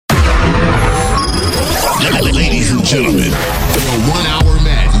gentlemen, your 1 hour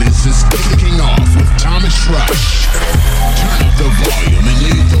madness is kicking off with Thomas Rush. Turn up the volume and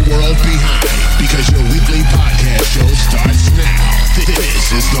leave the world behind, because your weekly podcast show starts now.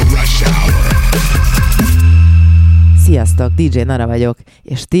 This is the Rush Hour. Sziasztok, DJ Nara vagyok,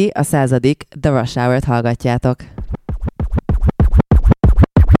 és ti a 100. The Rush Hour-t hallgatjátok.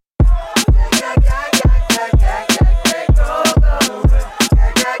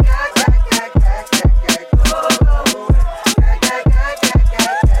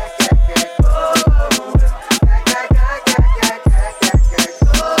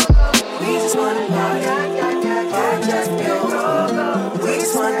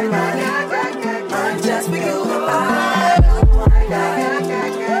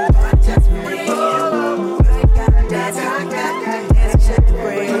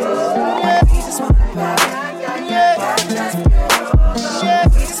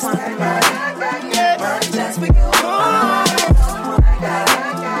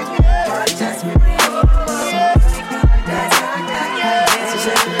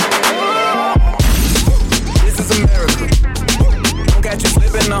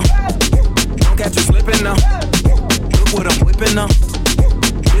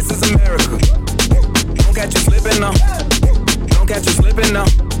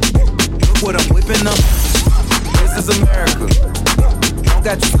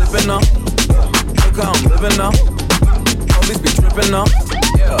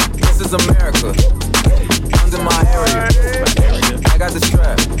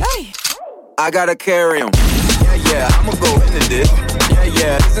 I gotta carry him. Yeah, I'ma go into this.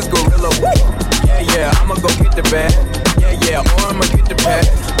 Yeah, this is gorilla. Yeah, I'ma go get the bag. Yeah, or I'ma get the pad.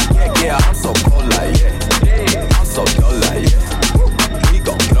 Yeah, I'm so cold like, yeah. I'm so dull like, yeah. We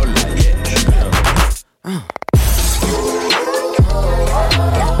gon' blow like, yeah.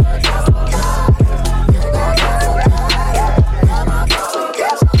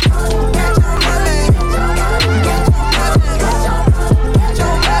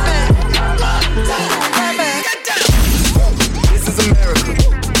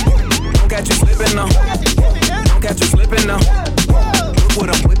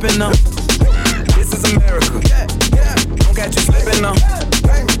 This is America. Don't catch you slipping now.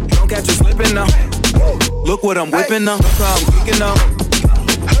 Don't catch you slipping now. Look what I'm whipping now. Look how I'm geeking now.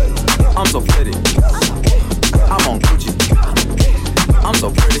 I'm so pretty. I'm on Gucci. I'm so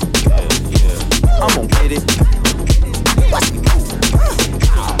pretty. I'm on Kitty. Watch me move.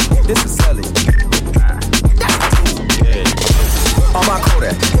 This is Sally. On my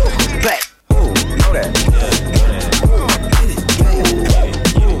Kodak. Black. Ooh, know that.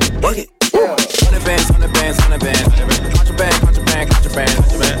 Work it. 100 bands, 100 bands, 100 bands. Contraband, contraband,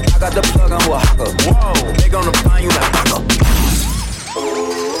 contraband. I got the plug on who a hawker. Whoa, they gonna find you like Baka.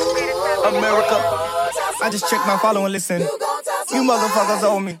 America. I just checked my follow and listen. You motherfuckers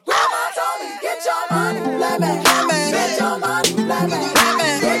owe me. Get your money, black man. Get your money, black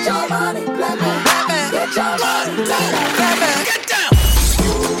man. Get your money, black man. Get your money, black man. Get down.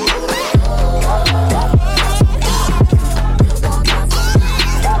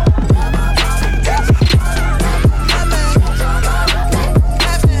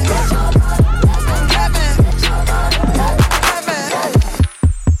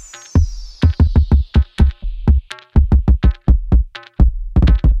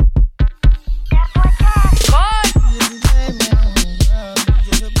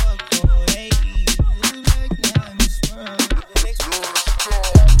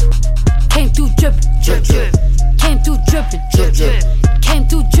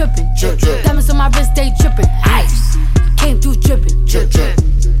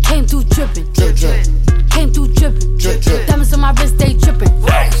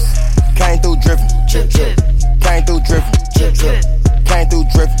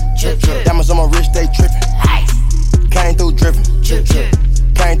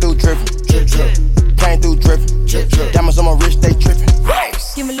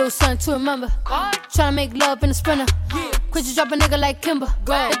 Tryna make love in a sprinter. Quit you drop a nigga like Kimber.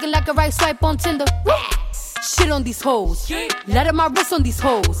 Looking like a right swipe on Tinder. Shit on these hoes. Let up my wrist on these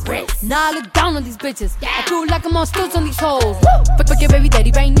hoes. Now I look down on these bitches. I feel like I'm on stilts on these hoes. Fuck your baby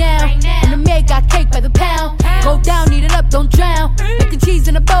daddy right now. And the maid got cake by the pound. Go down, eat it up, don't drown. Making cheese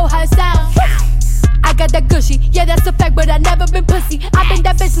in a bow, how it sound. I got that gushy, yeah that's a fact, but I never been pussy. I've been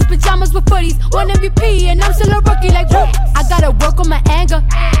that bitch since pajamas with footies. One MVP and I'm still a rookie like whoop. I gotta work on my anger.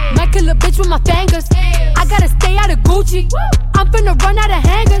 Might kill a bitch with my fingers. I gotta stay out of Gucci. I'm finna run out of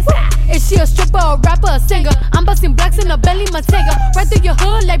hangers. Is she a stripper, a rapper, a singer? I'm busting blacks in a Bentley Montega. Right through your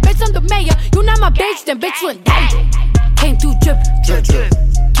hood like bitch I'm the mayor. You not my bitch, then bitch you in danger. Came through drippin', drip drip.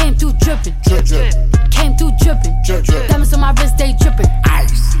 Came through drippin', drip drip. Came through drippin', drip drip. my wrist, they dripping.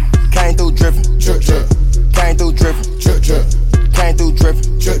 Ice. Came through dripping. Drip, drip. Came through dripping. Drip, drip. Came through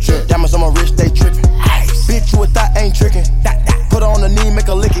dripping. Drip, drip. Diamonds on my wrist, they tripping. Ice. Bitch, you a thought ain't tricking. Put her on the knee, make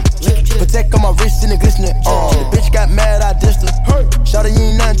her lick it. Protect on my wrist and it glistening. The bitch got mad, I dissed her. Shawty, you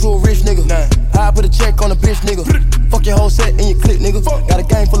ain't nothing to a rich nigga. I put a check on a bitch nigga. Fuck your whole set and your clique nigga. Got a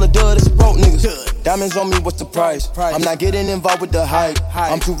gang full of dud, it's a broke niggas. Diamonds on me, what's the price? I'm not getting involved with the hype.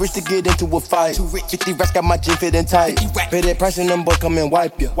 I'm too rich to get into a fight. 50 racks got my jeans fitting tight. Pay that price and them boys come and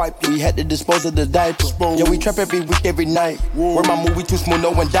wipe ya. We had to dispose of the diaper. Yeah, we trap every week, every night. Where my movie too smooth,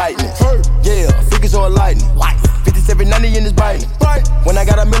 no indictment. Yeah, figures all lightning. 5790 in this biting. When I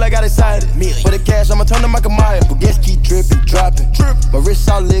got a meal, I got excited. For the cash, I'ma turn to Michael Myers. But gas keep dripping, dropping. My wrist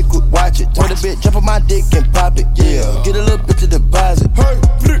all liquid, watch it. Told a bitch, jump on my dick and pop it. Yeah, get a little bit to deposit.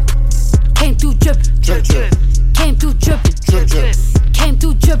 Came through dripping. Came through dripping. Came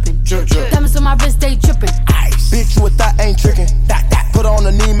through dripping. Diamonds on my wrist, they dripping. Ice. Bitch, you a thought ain't tricking. Put her on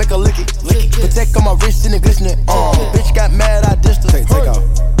the knee, make her lick it. Protect on my wrist and it glistening. Bitch got mad, I dissed her. Take off.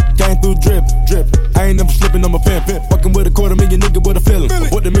 Came through drip. I ain't never slipping on my pimp. Fucking with $250,000 nigga with a feeling.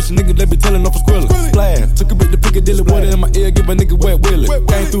 What the mission nigga, they be telling off a squilling. Splash. Took a bit to Piccadilly, water in my ear, give a nigga wet willy.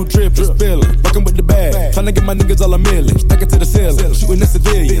 Came through drip, spilling. Fucking with the bag. Tryna get my niggas all a million. Stack it to the ceiling. Shooting the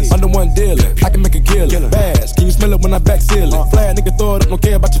civilians. Under one dealer. I can make a killer. Bass. Can you smell it when I back seal it? Flag nigga throw it up, don't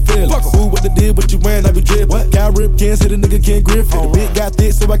care about your feelings. Who what the deal, what you wearing, I be drippin'. Cow rip, can't say the nigga can't grip it. The bitch got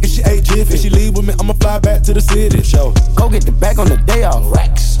thick, so I guess she ate jiffy. If she leave with me, I'ma fly back to the city. Show. Go get the bag on the day off.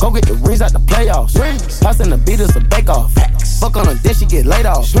 Rex. Go get the rings out the playoffs. Passing the beat us a bake off. Fuck on her, then she get laid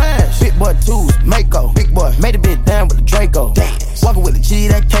off. Slash. Big boy twos, Mako. Big boy made a bit down with the Draco. Dance. Walking with the G,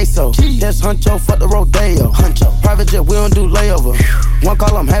 that queso. That's Huncho, fuck the Rodeo. Huncho. Private jet, we don't do layover. One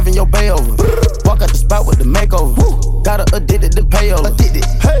call, I'm having your bay over. Walk out the spot with the makeover. Got her addicted to payover. Addicted.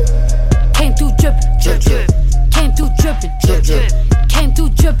 Hey. Came through dripping. Came through dripping. Came through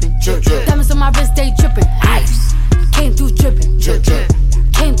dripping. Diamonds on my wrist, they dripping. Ice. Came through dripping.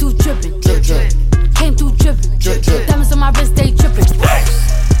 Came through dripping. Came through dripping. Diamonds on my wrist, they dripping.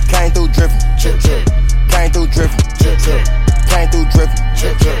 Came through dripping. Came through dripping. Came through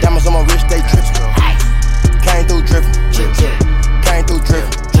dripping. Diamonds on my wrist, they dripping. Came through dripping. Came through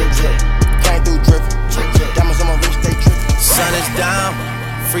dripping. Came through dripping. Diamonds on my wrist, they dripping. Sun is down,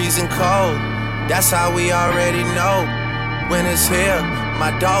 freezing cold. That's how we already know. When it's here,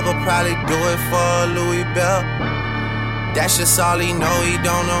 my dog will probably do it for Louis Bell. That's just all he know, he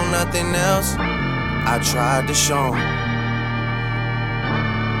don't know nothing else. I tried to show him.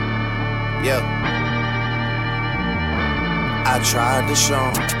 Yeah. I tried to show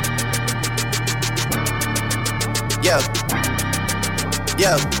him. Yeah.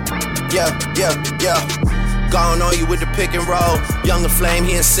 Gone on you with the pick and roll. Younger Flame,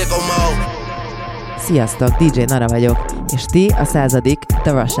 he in sicko mode. Sziasztok, DJ Nara vagyok, és ti a 100.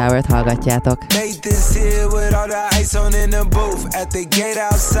 The Rush Hour-t hallgatjátok. Nathan's here with all the ice on in the booth. At the gate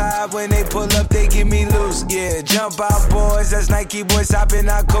outside, when they pull up, they get me loose. Yeah, jump out, boys, that's Nike boys hopping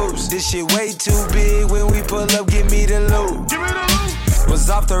our coops. This shit way too big, when we pull up, give me the loot. Was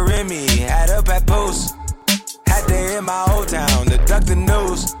off the Remy, had up at Post. Had to hit my old town to duck the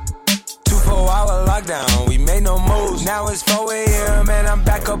news. 24-hour lockdown, we made no moves. Now it's 4 a.m. and I'm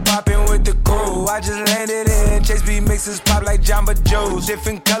back up popping with the crew. I just landed in, Chase B mixes pop like Jamba Joe's.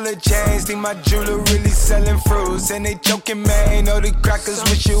 Different color chains, think my jeweler really selling fruits. And they joking, man, know the crackers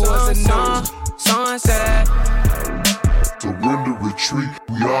wish it was a news. Sunset. Surrender, retreat,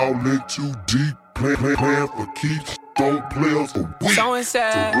 we all in too deep. Plan for keeps, don't play us for weak.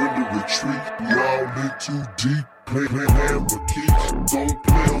 Surrender, retreat, we all in too deep. Plan for keeps, don't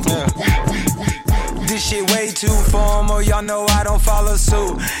play us for weak. This shit way too formal, y'all know I don't follow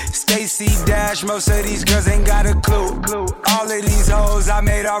suit. Stacy Dash, most of these girls ain't got a clue. All of these hoes I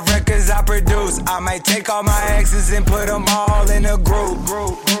made off records I produce. I might take all my exes and put them all in a group.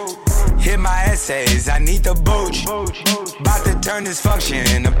 Hit my essays, I need the booch. About to turn this function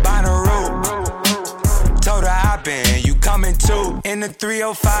into Bonnaroo. Told her hop in, you coming too. In the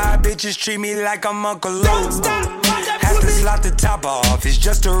 305, bitches treat me like I'm Uncle Luke. Have to slot the top off, it's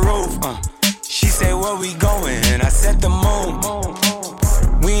just a roof. She said, where we going? I said the moon.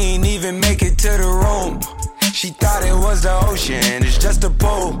 We ain't even make it to the room. She thought it was the ocean, it's just a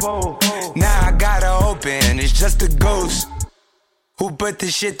pool. Now I gotta open, it's just a ghost. Who put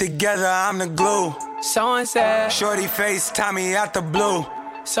this shit together? I'm the glue. So sad. Shorty face, Tommy out the blue.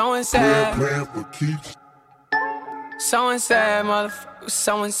 So sad. Plan for keeps. So sad, motherfucker.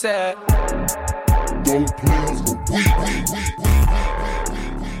 So sad. Don't play us for weak.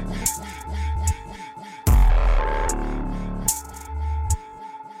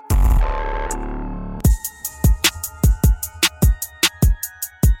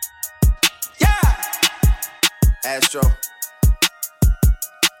 Astro.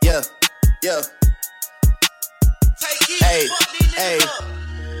 Yeah, yeah. Hey, hey.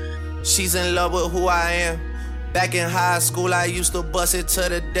 She's in love with who I am. Back in high school, I used to bust it to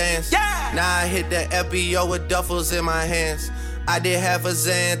the dance. Yeah. Now I hit the FBO with duffels in my hands. I did half a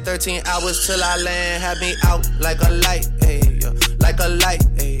Zan, 13 hours till I land. Had me out like a light, ayy, like a light,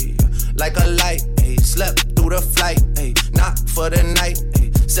 ayy, like a light, ayy. Slept through the flight, ayy, not for the night,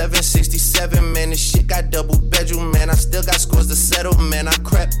 ayy. 767, man, this shit got double bedroom, man. I still got scores to settle, man. I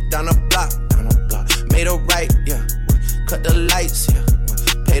crept down a block, made a right, yeah. Cut the lights, yeah.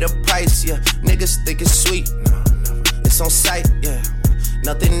 Pay the price, yeah. Niggas think it's sweet, no, never. It's on sight, yeah.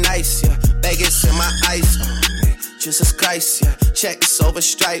 Nothing nice, yeah. Vegas in my ice, man. Jesus Christ, yeah. Checks over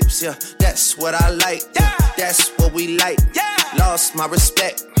stripes, yeah. That's what I like, yeah. That's what we like, yeah. Lost my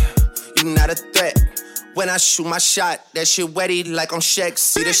respect, you not a threat. When I shoot my shot, that shit wetty like on Shaq.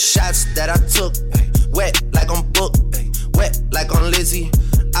 See the shots that I took, wet like on Book, wet like on Lizzie.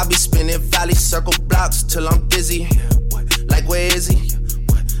 I be spinning valley circle blocks till I'm dizzy. Like where is he?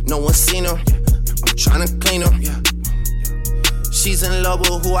 No one seen her. I'm tryna clean her. She's in love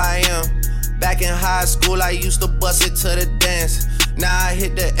with who I am. Back in high school, I used to bust it to the dance. Now I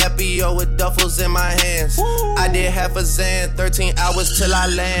hit the FBO with duffels in my hands. Woo. I did half a Zan, 13 hours till I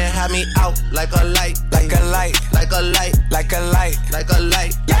land. Had me out like a light, like a light, like a light, like a light, like a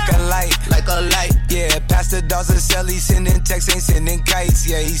light, like a light, like a light. Yeah, Pastor Dawson sell, he sending texts, ain't sending kites.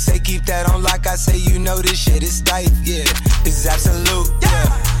 Yeah, he say keep that on like I say, you know this shit is tight. Yeah, it's absolute.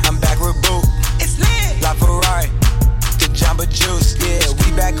 Yeah, I'm back with Boo. It's lit. La Ferrari. Jamba Juice, yeah,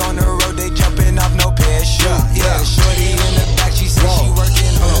 we back on the road, they jumping off no parachute, yeah, shorty in the back, she said she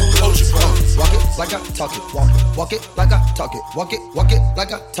working on glutes, walk it like I talk it, walk it like I talk it, walk it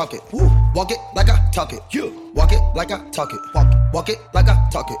like I talk it, walk it like I talk it, you, walk it like I talk it, walk it like I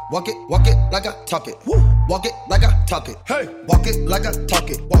talk it, walk it like I talk it, walk it like I talk it, hey, walk it like I talk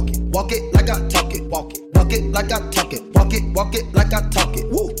it, walk it like I talk it, walk it like I talk it, walk it like I talk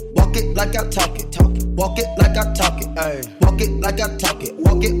it, walk it like I talk it, walk it like I talk it, ay. Walk it like I talk it,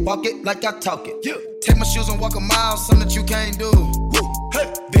 walk it like I talk it. Yeah. Take my shoes and walk a mile, something that you can't do.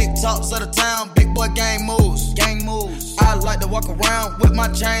 Hey. Big talks of the town, big boy gang moves. I like to walk around with my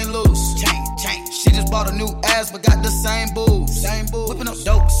chain loose. Chain. She just bought a new ass, but got the same boobs. Whipping up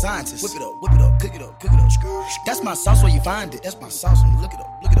dope scientists. Whip it up, cook it up. That's my sauce where you find it. That's my sauce when you look it up,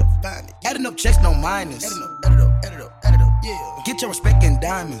 find it. Adding up checks, no minus. Add it up, yeah. Get your respect in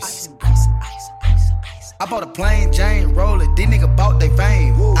diamonds. Ice. I bought a plain Jane roller, these niggas bought they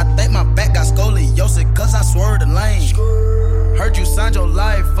fame. Woo. I think my back got scoliosis, cause I swerved the lane. Heard you signed your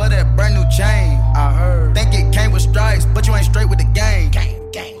life for that brand new chain. I heard. Think it came with stripes, but you ain't straight with the game.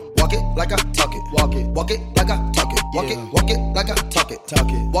 Walk it like I talk it, walk it like I talk it, walk it like I talk it,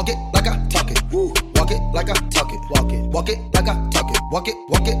 walk it like I talk it, walk it like I talk it, walk it like I talk it, walk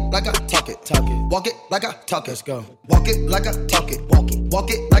it like I talk it, walk it like I talk it, let's go. Walk it like I talk it, walk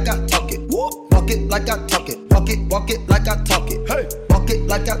it like I talk it, walk it like I talk it, walk it like I talk it, hey, walk it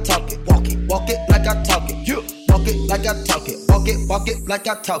like I talk it, walk it like I talk it, you. Walk it like I talk it, walk it like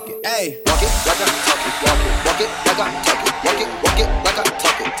I talk it, hey. Walk it like I talk it, walk it like I talk it, walk it like I talk it, walk it like I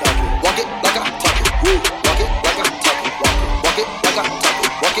talk it, walk it like I talk it, walk it like I talk it, walk it like I talk it, walk it like I talk it, walk it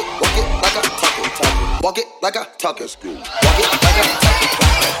like I talk it, walk it like I talk it, walk it like I talk it.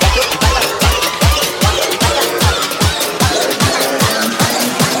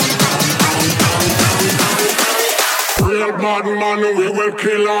 Real bad man, we will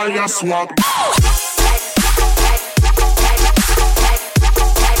kill all your swag.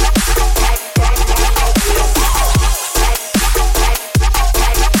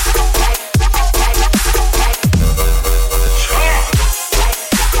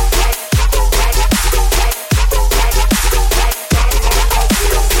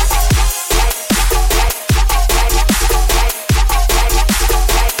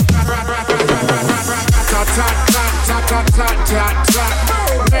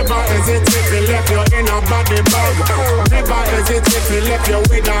 Never hesitate to left you in a body bag. Never hesitate to left you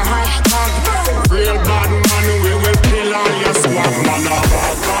with a hashtag. Real bad man, we will kill all your swag. Man a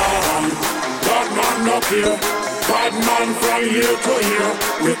bad man up here. Bad man from here to here.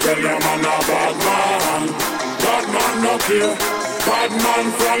 We tell you man a bad man up here. Bad man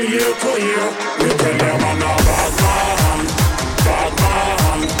from here to here. We tell you man a bad man.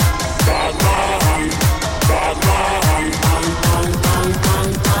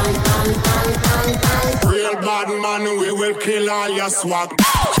 Real bad man, we will kill all your swag.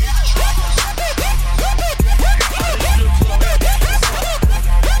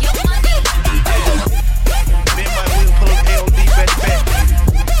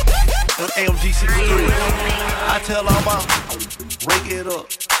 AMG 63. I up,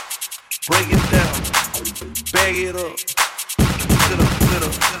 break it down, bag it up.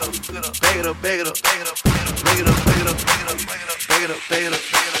 Bag it up, bag it up, bag it up, bag it up, bag it up, bag it up, bag it up, bag it up, bag it up.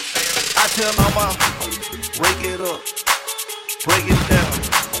 I tell my mom, break it up, break it down,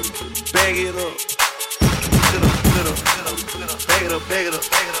 bag it up, bag it up, bag it up, bag it up, bag it up, bag it up, bag it up,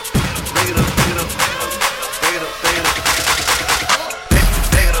 bag it up, bag it up, bag it up, bag it up,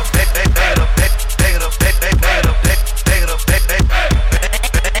 bag it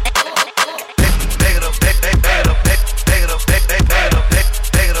up, bag it up, bag it up, bag it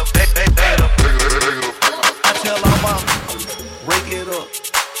up, bag it up, bag it up, bag it up, bag it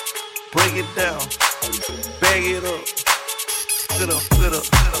up. Break it down, bag it up, sit up, sit up,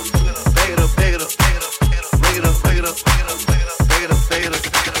 bag it up, bag it up, bag it up, bag it up, bag it up, bag it up, bag it up, bag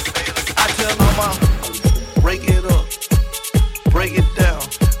it up. I tell my mom, break it up, break it down,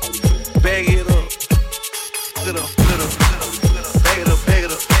 bag it up, sit up, sit up, bag it up, bag it up, bag it up,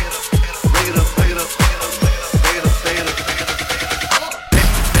 bag it up, bag it up, bag it up, bag it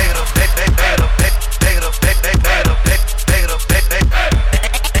up, bag it up, bag it up,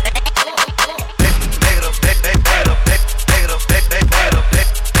 bag it up, bag it up, bag it up, bag it up, bag it up, bag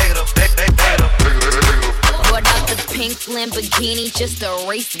it up, bag it up, bag it up. Pink Lamborghini, just a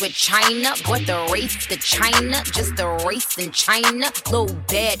race with China. What the race to China? Just a race in China. Low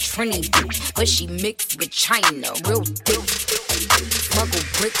bad Trini bitch, but she mixed with China. Real thick, smuggle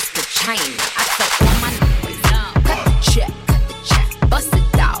bricks to China. I tell all my niggas, cut the check, bust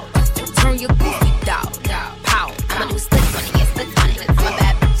it out, turn your goofy down, pow. I'ma do splits on it, yeah, splits on it. I'm a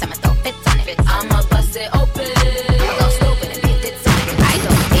bad bitch, I'ma throw fits on it. I'ma bust it open, I'ma go stupid and get it on it. I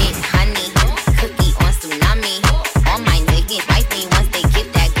don't hate honey, cookie on tsunami. All my niggas wife me once they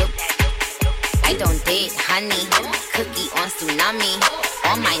get that good. I don't date honey, cookie on tsunami.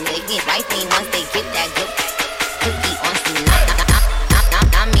 All my niggas wife me once they get that good. Cookie on tsunami.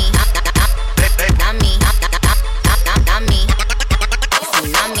 Tsunami.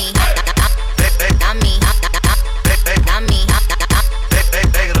 Tsunami.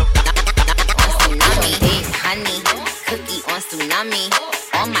 Tsunami. Date honey, cookie on tsunami.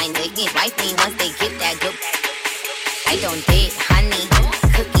 All my niggas wife me once they get that good. I don't date honey,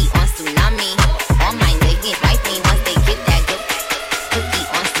 cookie on tsunami. All my niggas wife me once they get that good. Cookie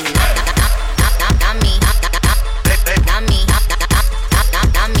on tsunami. Tsunami.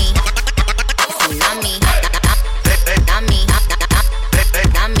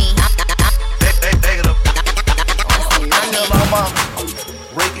 Tsunami.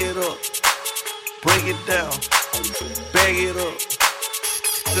 Break it up, break it down, bag it up,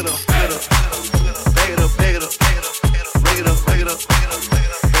 sit up, sit up, bag it up, bag it up, bag it up, bag it up, bag it up, bag it up,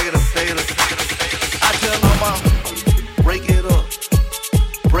 bag it up, bag it up. I tell my mom, break it up,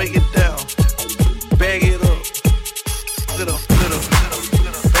 break it down, bag it up, sit up, sit up,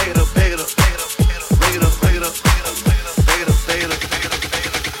 bag it up, bag it up, bag it up, bag it up, bag it up, bag it up, bag it up, bag it up,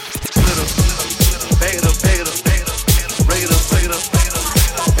 sit up, bag it up, bag it up, bag it up, bag it up, bag it up, bag it up, bag it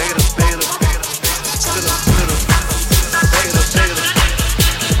up, bag it up, sit up, sit up, bag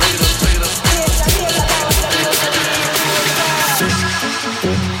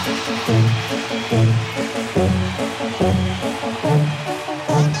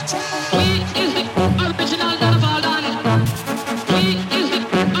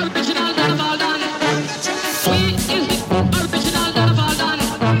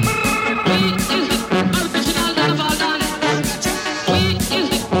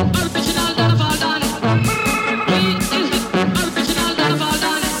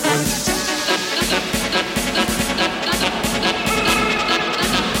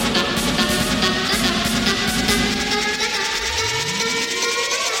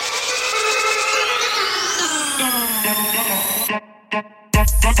up, bag it up, bag it up.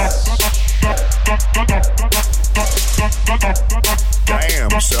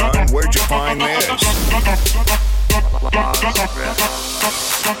 Damn, son, where'd you find this?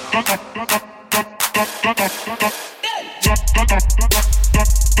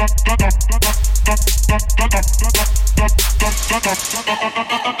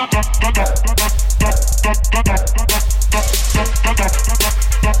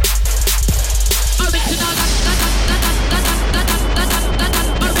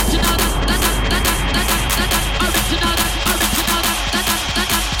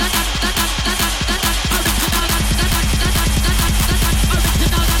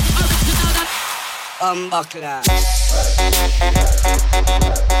 Buckler.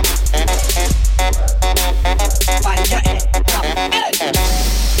 Find your head, come in.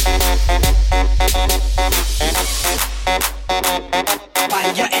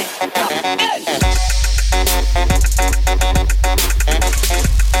 Find your head, come in.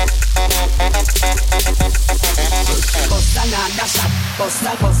 bust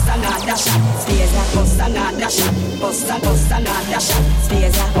another shot. Spazer, bust another shot. Bust another shot.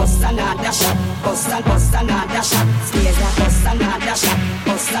 Spazer, bust another shot. Bust another shot. Spazer, bust another shot.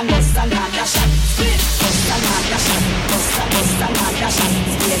 Bust another shot. Bust another shot. Bust another shot.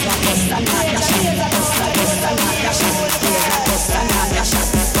 Spazer, bust another shot. Bust another shot. Spazer, bust another shot. Bust another shot.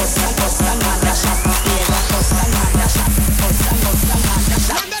 Spazer, bust another shot. Bust another shot.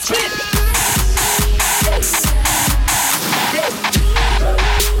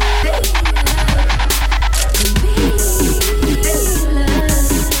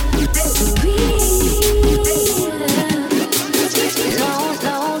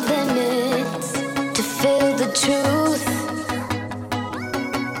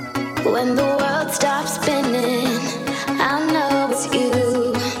 When the world stops spinning, I know it's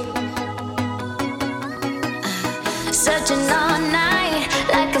you. Searching all night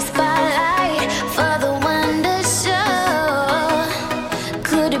like a spotlight for the one to show.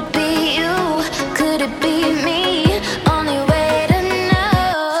 Could it be you? Could it be me? Only way to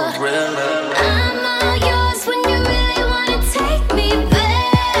know. For real, I'm all yours when you really wanna take me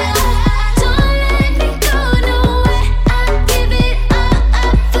there. Don't let me go nowhere. I'll give it all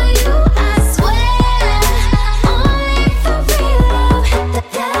up for you. I swear, only for real love.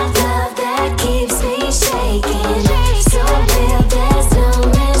 That love that keeps me shaking. So real, there's no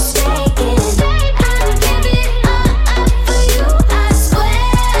mistaking. I'll give it all up for you. I swear,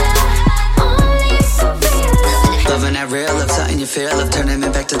 only for real love. Loving that real love, something you feel of turning me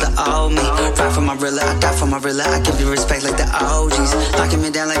back to the old me. Ride for my real love, I die for my real love. I give you respect like the OGs, locking me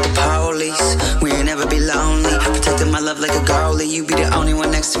down like the police. We ain't never be lonely, protecting my love like a goalie. You be the only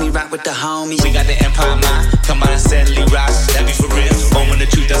one next to me, rock with the homies. We got the empire mind, come on and steadily rise. That be for real, or when the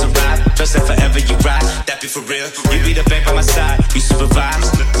truth doesn't arrive. Trust that forever you ride, that be for real. You be the bank by my side, you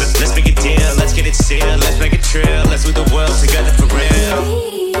supervise. Let's make a deal, let's get it sealed. Let's make a trail, let's move the world together for real.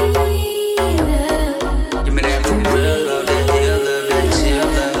 Give me that for real love, that real love, that chill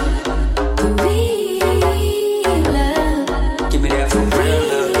love. Give me that for real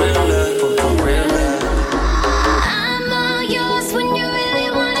love, for real love. I'm all yours when you really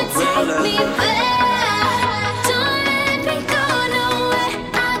wanna take me there. Don't let me go nowhere.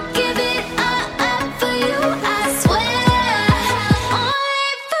 I'll give it all up for you. I swear,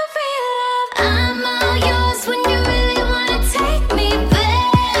 only for real love. I'm all yours when you really wanna take me there.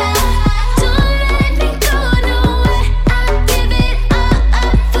 Don't let me go nowhere. I'll give it all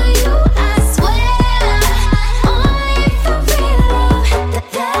up for you. I swear, only for real love.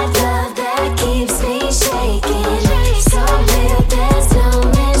 That love that keeps me shaking. So real, there's no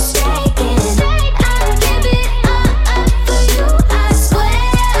mistaking. I'll give it all up for you. I swear,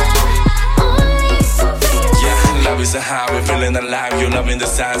 only for real love. Yeah, love is a high, we're feeling alive. You're loving the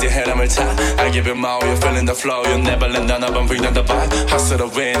signs, your head on my top. I give it more, you're feeling the flow. You'll never let none of them bring down the vibe. Hustle to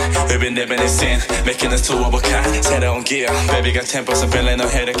win, we've been living in sin, making us two of a kind. 새로운 gear, baby got 10% feeling no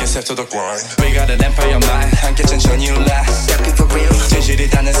head, can set to the grind. We got an empire mind, 함께 천천히 올라. That be for real, 진실이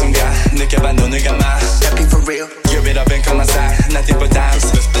닿는 순간, 느껴봐 눈을 감아. that be for real. Give it up and come outside, nothing but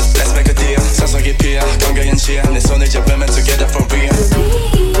dimes. Let's make a deal, 서서히 피어, 건강 현실. 내 손을 잡으면 together for real.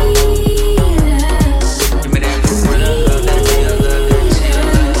 Give me that for real love, that real love, that chill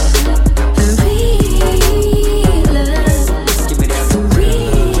love. Give me that for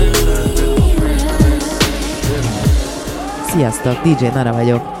real love. Sziasztok, DJ Nara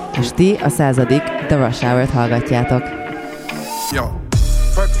vagyok, és ti a 100. The Rush Hour-t hallgatjátok. Yo,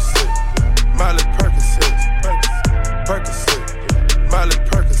 Percocet, Miley Percocet, Percocet, Miley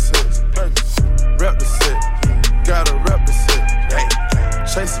Percocet, rep the set, gotta rep the set,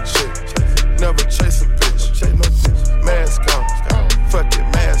 chase a chick, never chase a bitch, mask on, fuck it,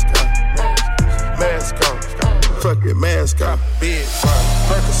 mask on, mask on, fuck it, mask on, big fire,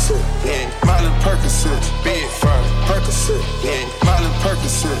 Percocet, Miley Percocet, big fire, Percocet, Miley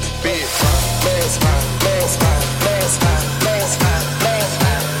Percocet, big fire, mask on, mask on, mask on, mask on.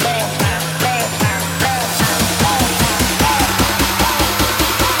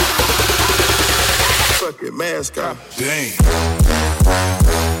 Mask up. Dang.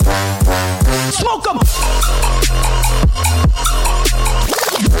 Smoke 'em.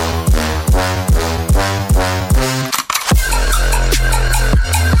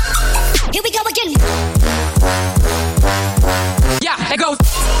 Here we go again. Yeah, it goes.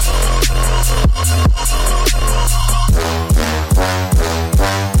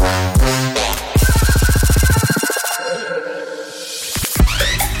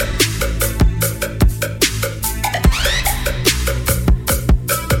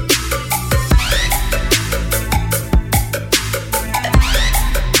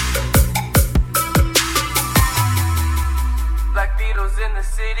 Beatles in the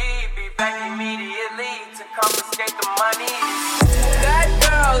city, be back immediately to confiscate the money. That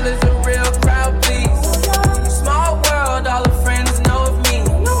girl is a real crowd, please. Small world, all her friends know of me.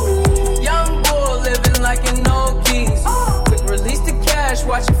 Young bull living like an old keys. Quick release the cash,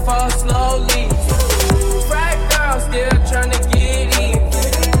 watch it fall slowly. Frat girl still trying to get in.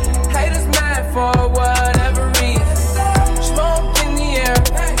 Haters mad for whatever reason. Smoke in the air,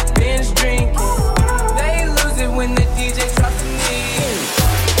 binge drinking. They lose it when the DJ drops the knee.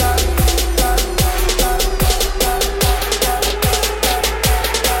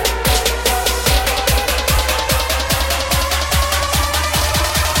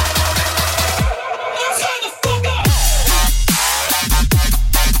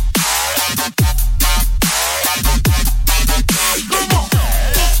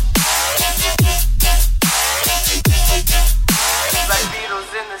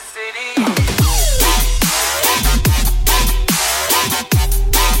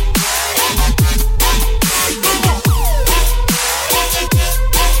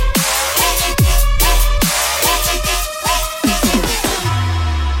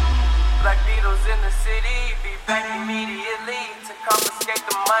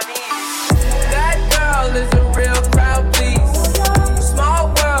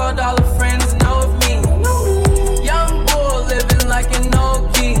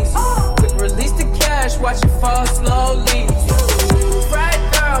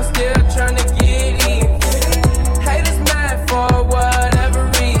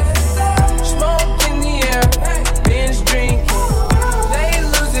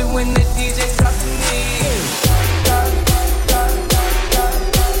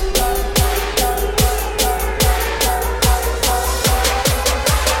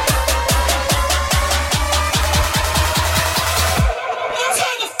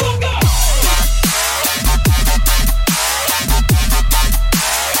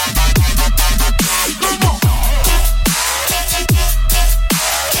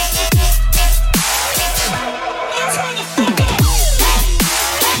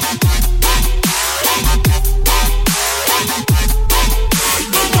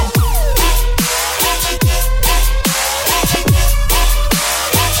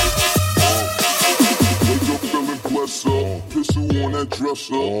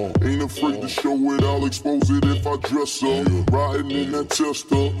 Ain't afraid to show it, I'll expose it if I dress up. Riding in that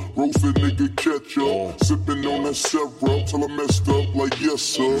tester, roasted nigga catch up. Sipping on that syrup till I messed up like yes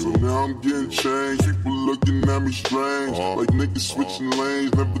sir. So now I'm getting changed, people looking at me strange. Like niggas switching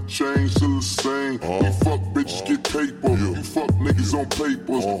lanes, never change, still the same. You fuck bitches get paper, you fuck niggas on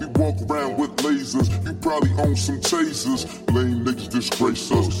papers. We walk around with lasers, you probably own some tasers. Lame niggas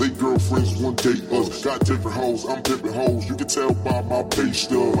disgrace us, they girlfriends one date us. Got different hoes, I'm pimping hoes, you can tell by my pay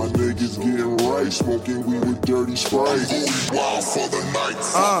stub. My niggas getting right, smoking weed with dirty Sprite. I'm going wild for the night,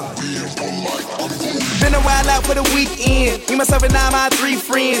 being polite. Been a while out for the weekend. Me, myself, and I, my 3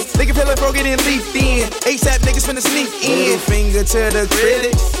 friends. Nigga feel like broke it and leafed in. ASAP niggas finna sneak in. Middle finger to the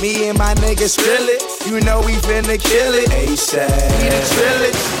critics. Me and my niggas drill it. You know we finna kill it. ASAP. We the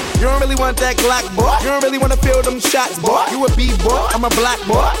trillage. You don't really want that Glock, boy. You don't really wanna feel them shots, boy. You a B-boy, I'm a black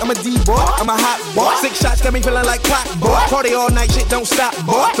boy. I'm a D-boy, I'm a hot boy. 6 shots got me feeling like clock, boy. Party all night, shit don't stop,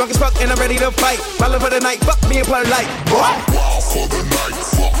 boy. Drunk as fuck and I'm ready to fight. Ballin' for the night, fuck being polite, boy. Wild for the night,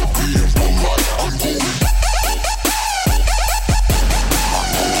 fuck being polite. I'm going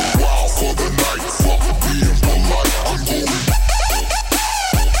wild for the night, fuck being polite. I'm going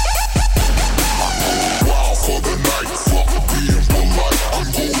wild for the night, fuck being polite.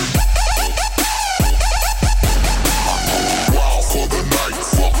 I'm going wild for the night,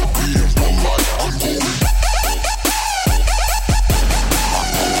 fuck being polite. I'm going.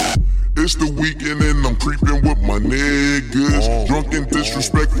 It's the weekend and I'm creeping with my niggas. Drunk and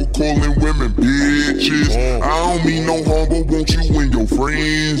disrespectful, calling women bitches. I don't mean no harm, but won't you and your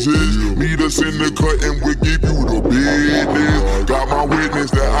friends is? Meet us in the cut and we'll give you the business. Got my witness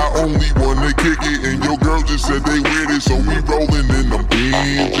that I only wanna kick it, and your girl just said they with it, so we rolling in them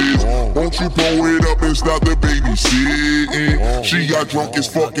binges. Won't you pull it up and stop the babysitting? She got drunk as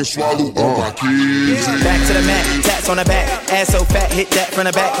fuck and swallowed all my kids. Back to the mat, tats on the back. Ass so fat, hit that from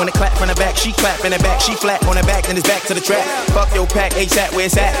the back. When it clap from the back, she clap in the back. She flat on the back, then it's back to the track. Fuck your pack, ASAP, where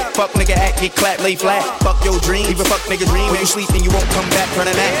it's at? Fuck nigga act, get clap, lay flat. Fuck your dream, leave a fuck nigga dream. When you sleep and you won't come back from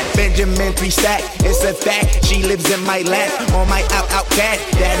the mat. Benjamin 3 stack, it's a fact. She lives in my lap, on my out cat.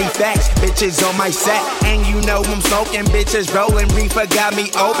 Daddy facts, bitches on my sack. And you know I'm smoking, bitches rolling. Reefer got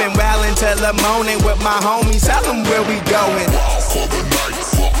me open, well until the morning with my homies. Tell them where we going. Wild for the night,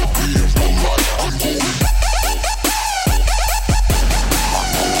 fuck being polite. I'm going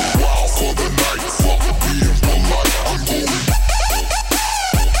wild for the night, fuck being polite. I'm going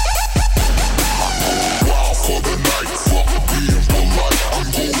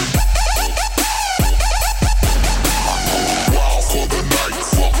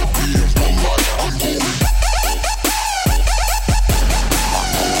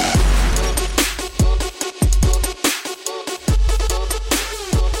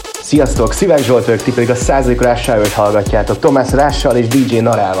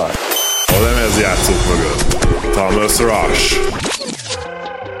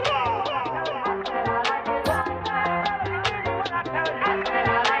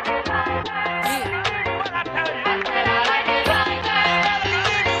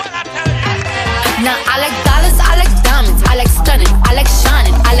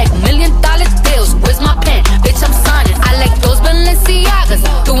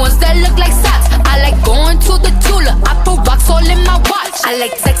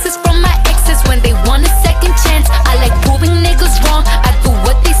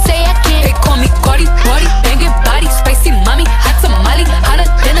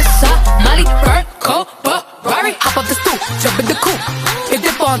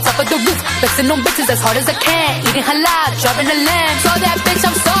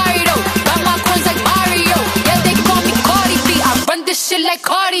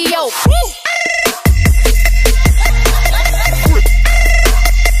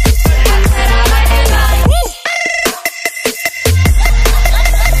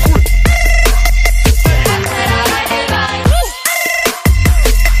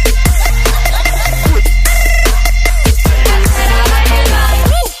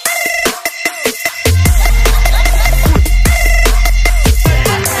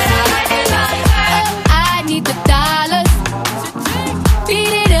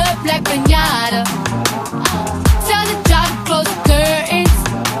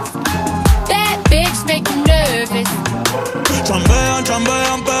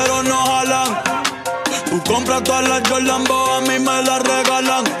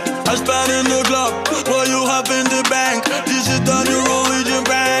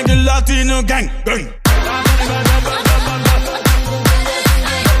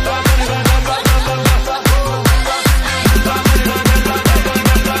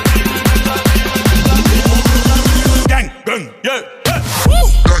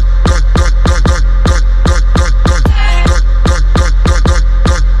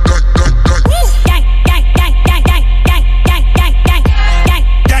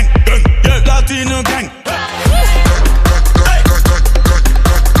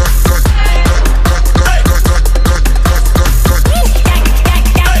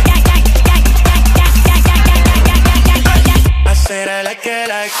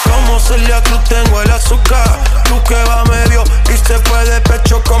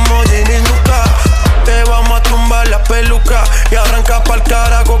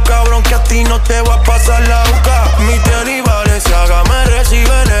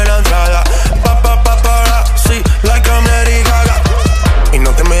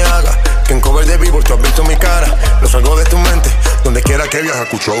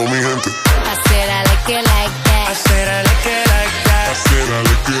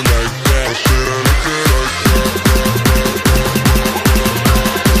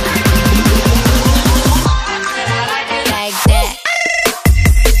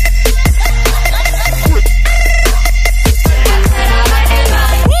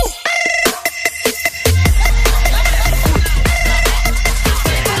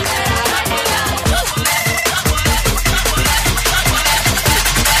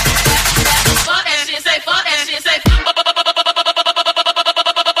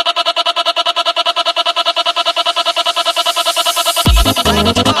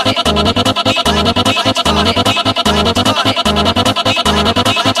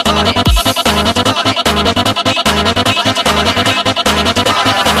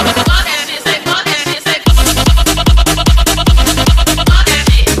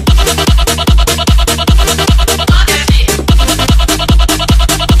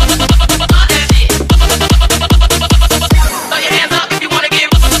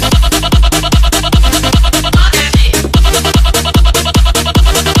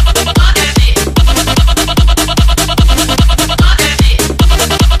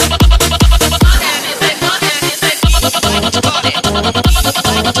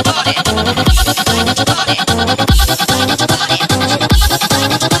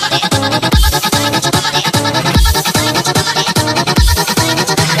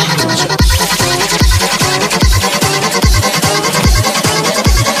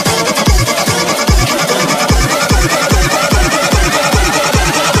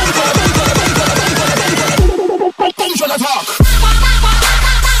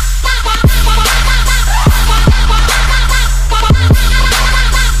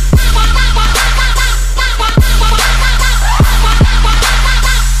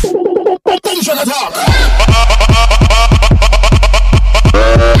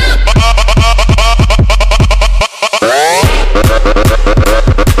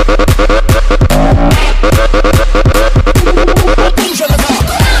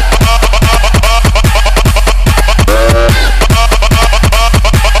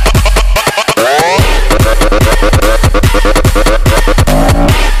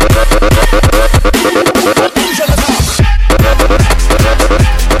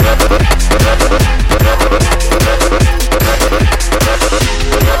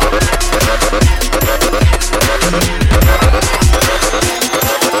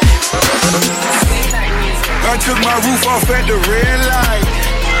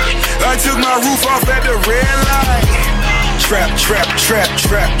Trap,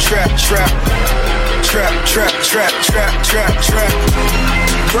 trap, trap, trap. Trap, trap, trap, trap, trap, trap.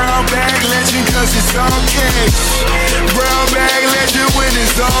 Brown bag legend cause it's all cash. Brown bag legend when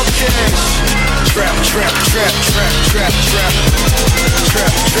it's all cash. Trap, trap, trap, trap, trap, trap.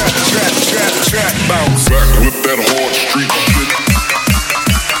 Trap, trap, trap, trap, trap. Bounce back with that hard street shit.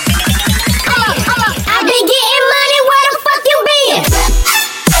 I been getting money, where the fuck you been?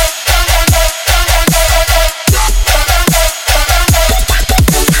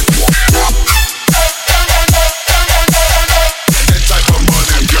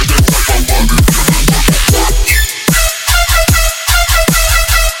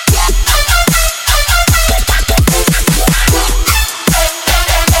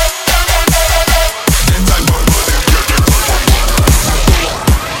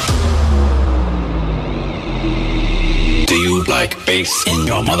 Bass in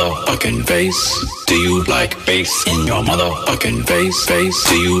your motherfucking face? Do you like bass in your motherfucking face?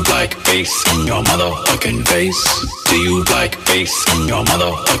 Do you like bass in your motherfucking face? Do you like bass in your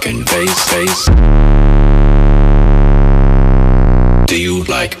motherfucking face? Do you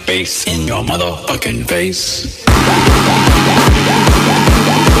like bass in your motherfucking face?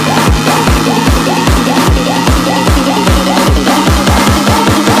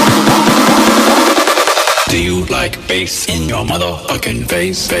 Do you like bass in your motherfucking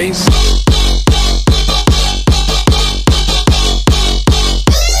face?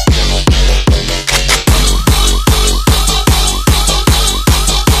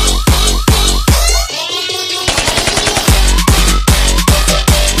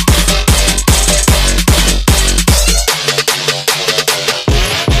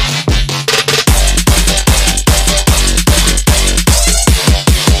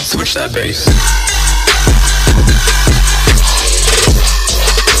 Switch that bass.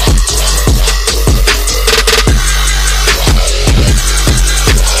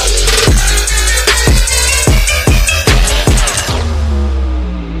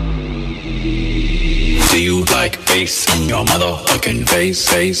 Bass in your motherfucking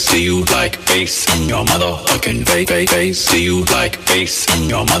face? Do you like bass in your motherfucking face? Do you like bass in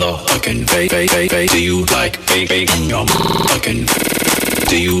your motherfucking face? Do you like bass in your motherfucking face?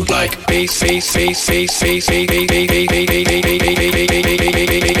 Do you like bass?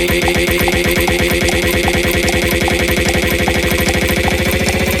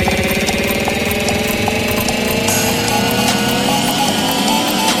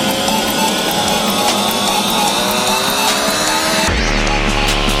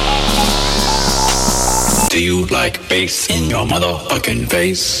 Do you like bass in your motherfucking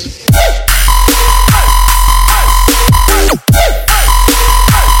face?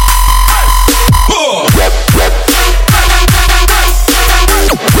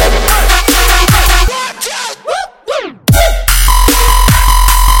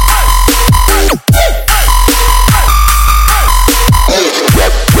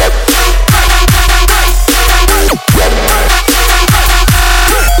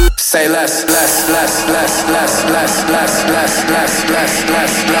 Say less, less, less, less, less, less, less, less, less,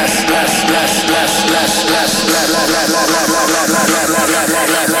 less, less, less, less, less, less, less,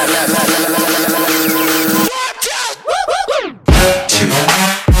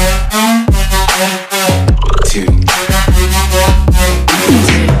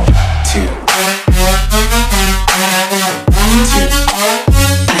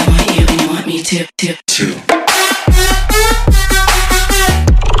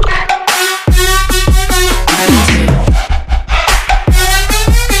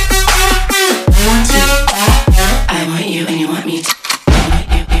 I want you and you want me to.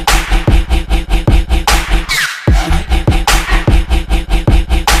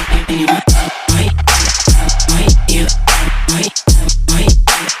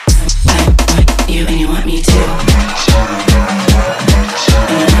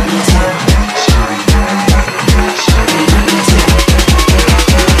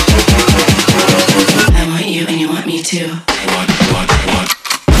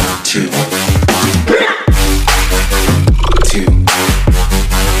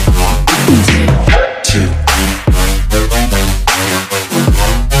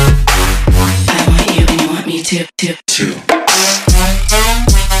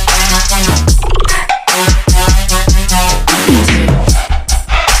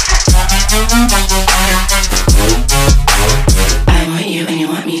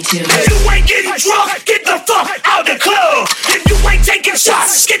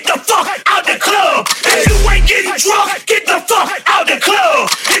 shots, get the fuck out the club. If you ain't getting drunk, get the fuck out the club.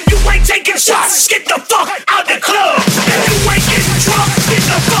 If you ain't taking shots, get the fuck out the club. If you ain't getting drunk, get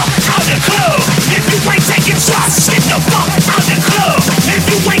the fuck out the club. If you ain't taking shots, get the fuck out the club.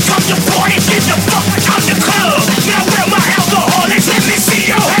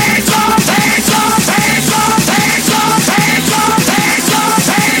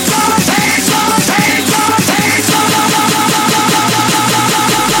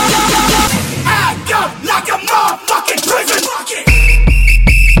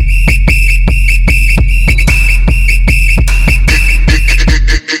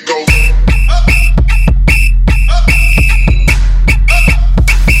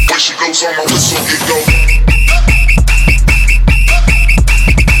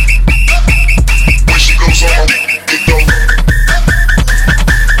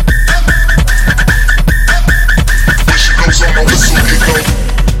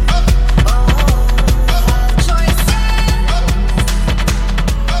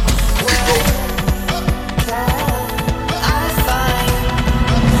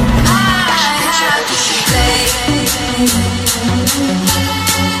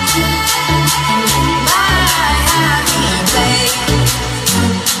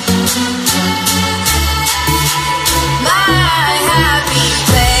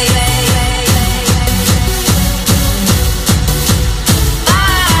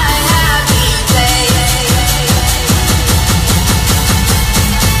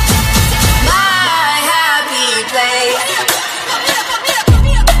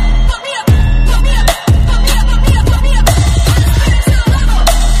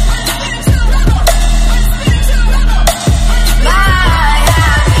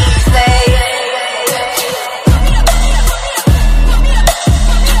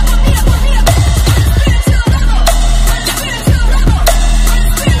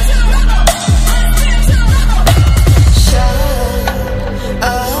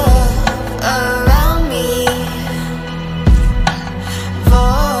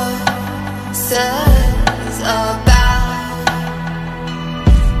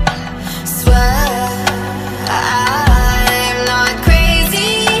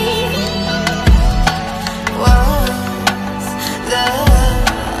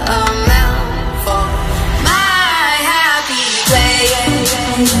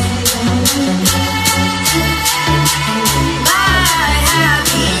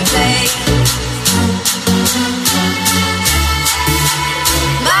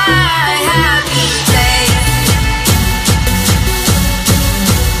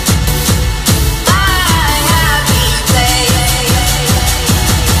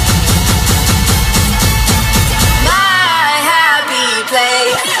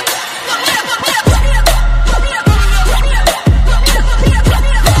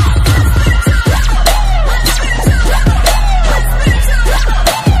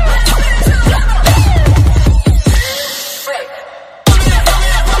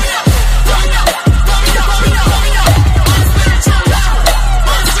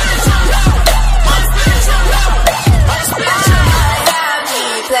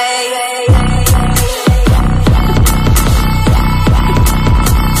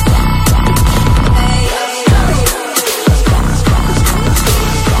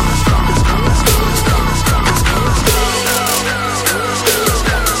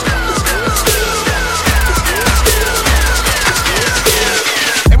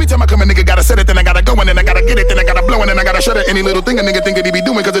 shudder. Any little thing a nigga think that he be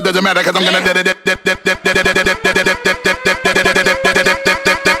doing, cause it doesn't matter, cause I'm gonna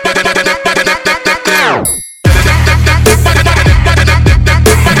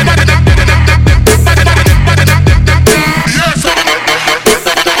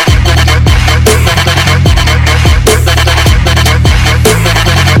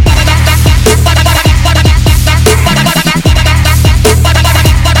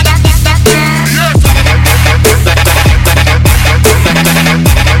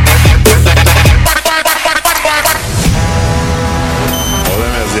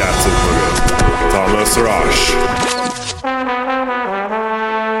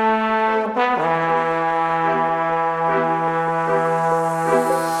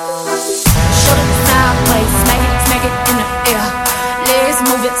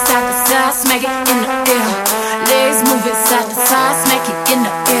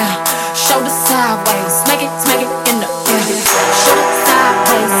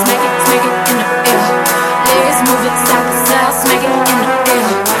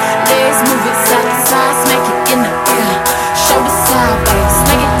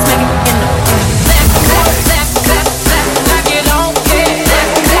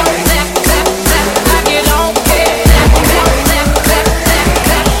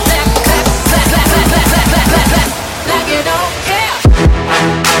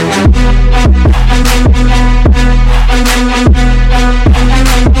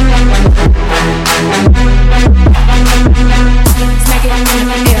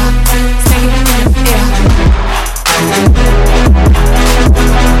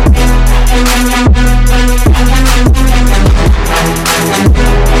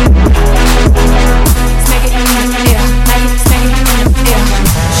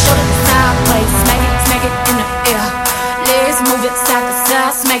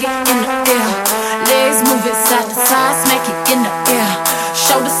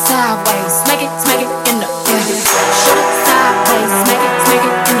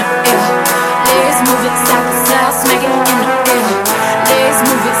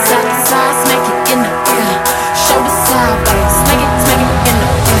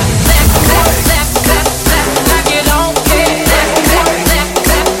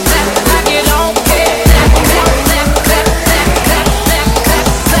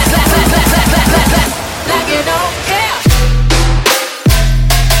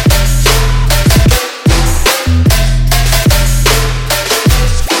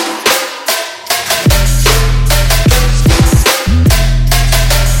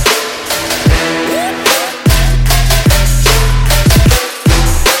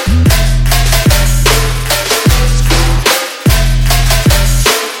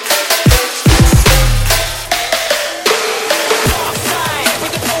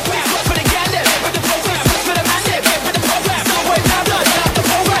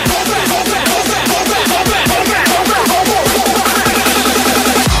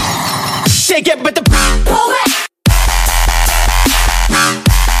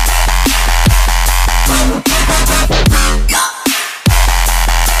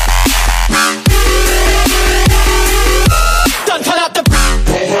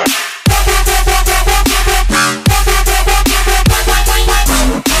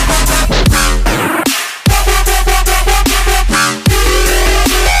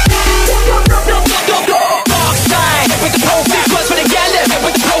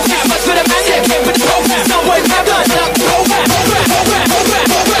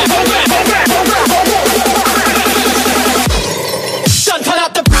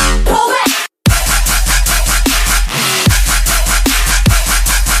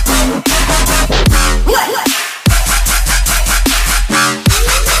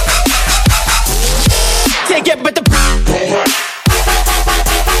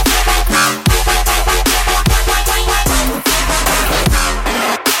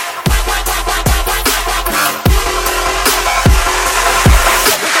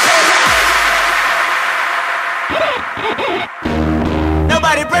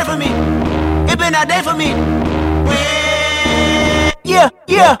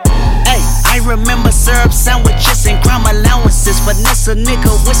remember syrup sandwiches and crime allowances. Finesse a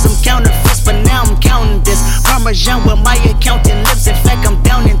nigga with some counterfeits, but now I'm counting this. Parmesan with my accountant lips, in fact I'm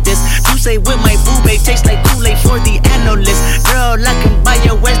down in this. You say with my boo babe, tastes like Kool-Aid for the analyst. Girl, I can buy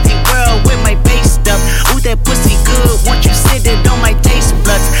your Westie world with my base stuff. Ooh, that pussy good, once you sit it on my taste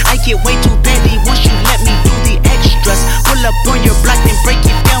buds. I get way too petty once you let me do the extras. Pull up on your block and break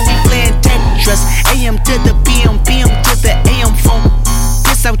it down, we playing Tetris. AM to the PM, PM to the AM phone.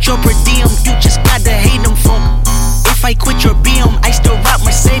 Piss out your per diem, you just gotta hate them funk. If I quit your BM, I still rock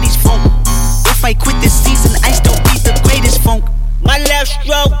Mercedes funk. If I quit this season, I still beat the great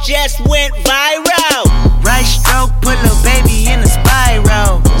stroke just went viral. Right stroke, put a baby in a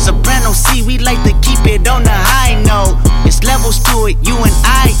spiral. Soprano C, we like to keep it on the high note. It's levels to it, you and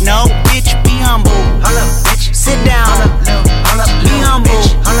I know. Bitch, be humble. Holla, bitch. Sit down. Be humble.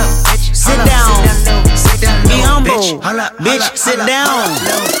 Sit down. Be humble. Bitch, sit down.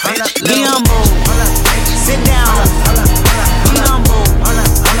 Be humble. Sit down. Be humble.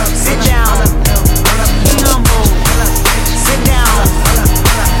 Sit down. Be humble. Sit down.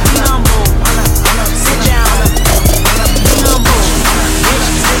 Be humble. Sit down. Be humble. Bitch,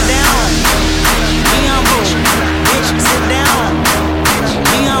 sit down. Be humble. Bitch, sit down.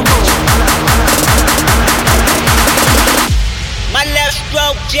 Be humble. My left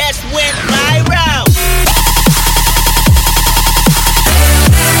stroke just went viral.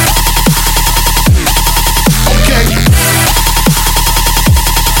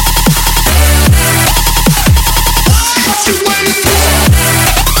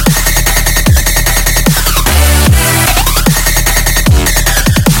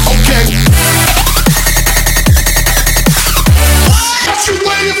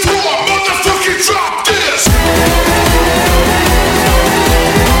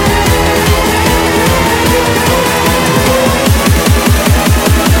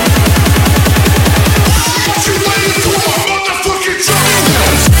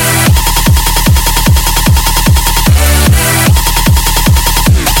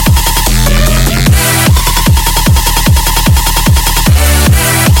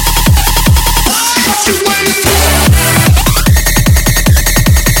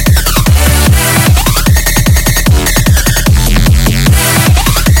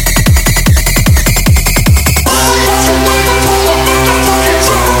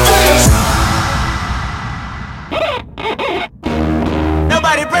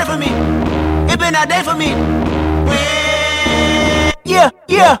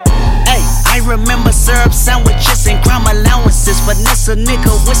 A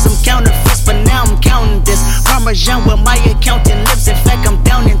nigga with some counterfeits, but now I'm counting this. Parmesan with my accountant lips, in fact I'm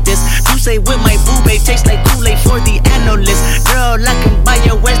down in this. You say with my boo babe, tastes like Kool-Aid for the analyst. Girl, I can buy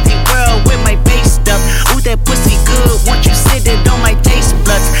your Westie world with my base stuff. Ooh, that pussy good, once you sit it on my taste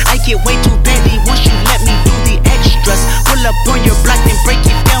buds. I get way too petty once you let me do the extras. Pull up on your block, then break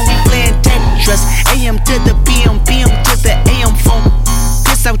it down, we playing Tetris. AM to the PM, PM to the AM phone.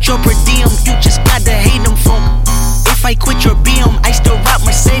 Piss out your per diem, you just gotta hate them funk. If I quit your BM, I still rock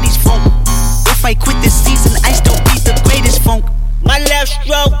Mercedes funk. If I quit this season, I still be the greatest funk. My left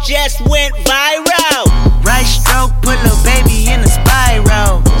stroke just went viral. Right stroke, put a baby in a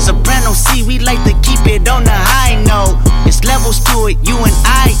spiral. Soprano C, we like to keep it on the high note. It's levels to it, you and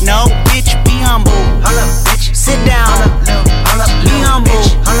I know. Bitch, be humble. Holla, bitch. Sit down. Be humble.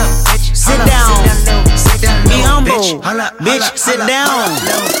 Sit down. Be humble. Bitch, sit down.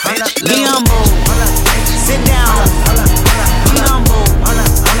 Be humble. Sit down. Be humble.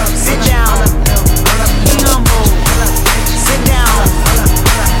 Sit down. Be humble. Sit down.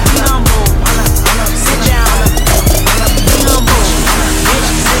 Be humble. Sit down. Be humble. Bitch,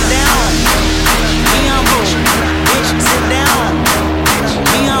 sit down. Be humble. Bitch, sit down.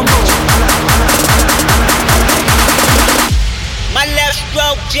 Be humble. My left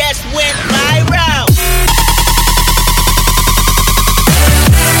stroke just went viral.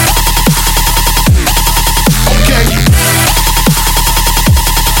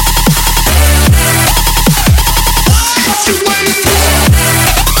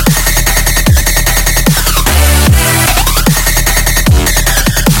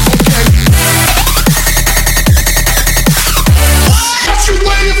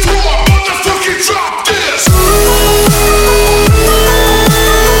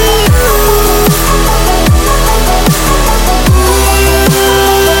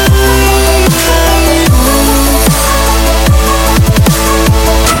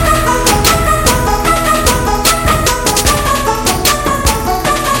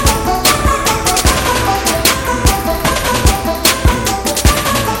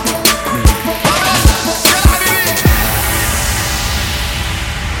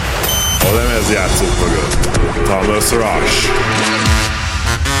 Játszók mögött Thomas Rush.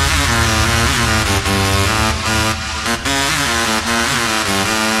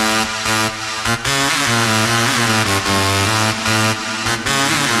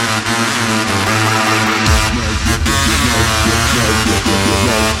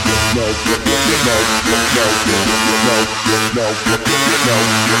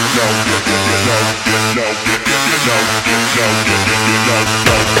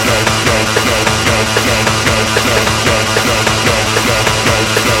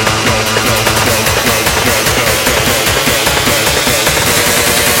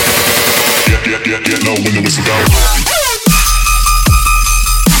 Get low when the whistle goes.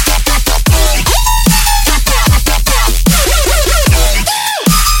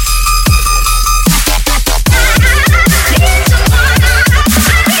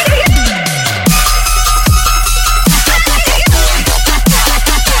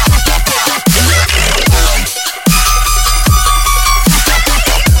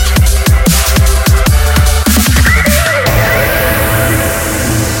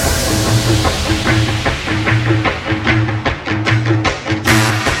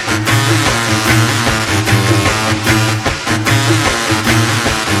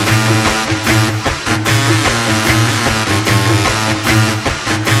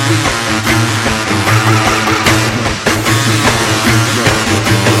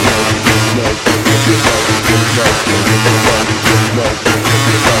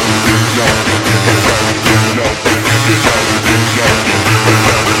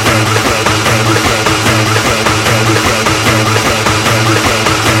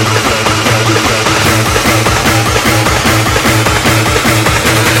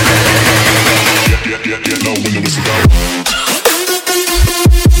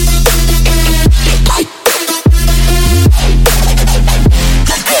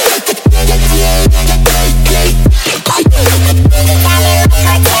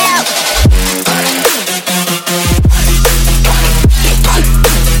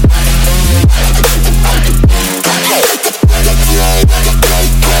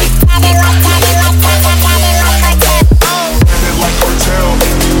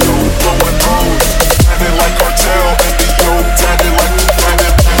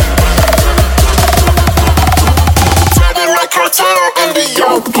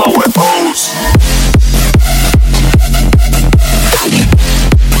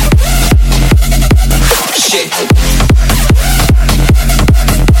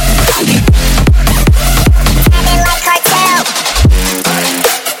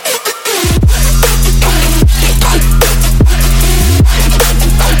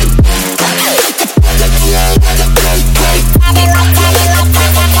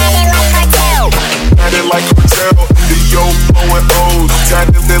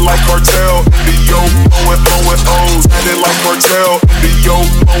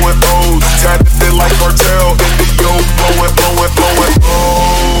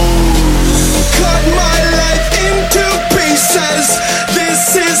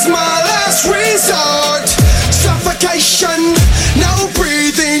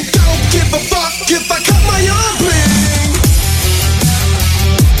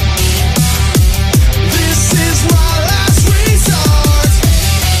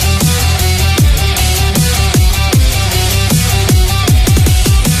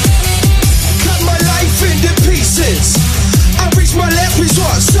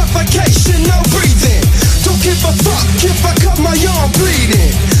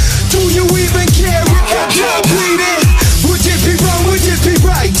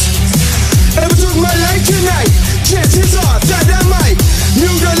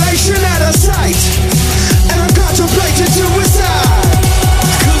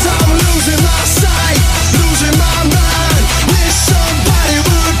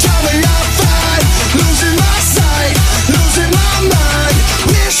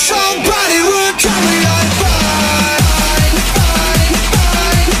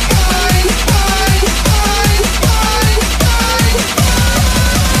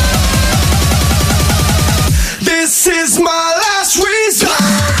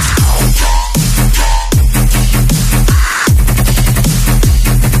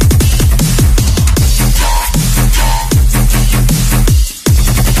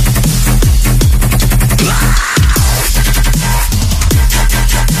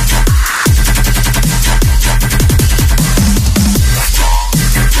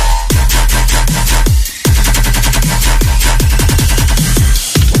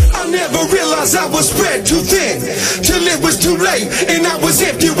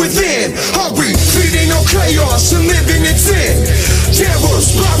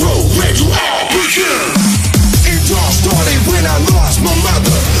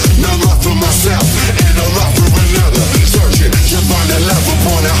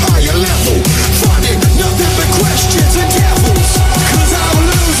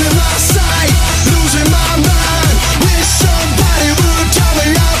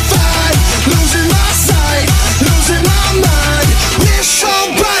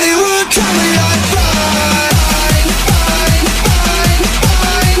 Somebody would tell me I'm fine.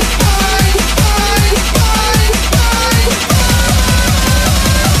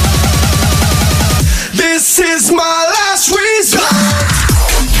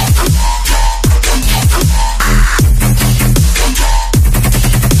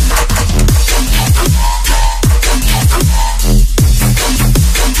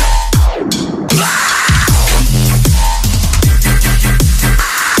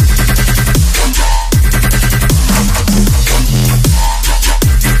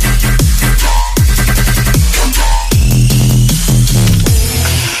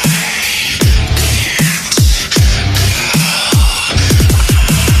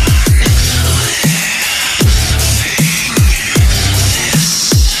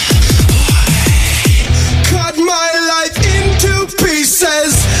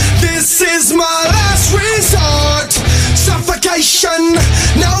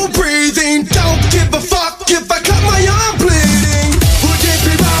 no breathing. Don't give a fuck.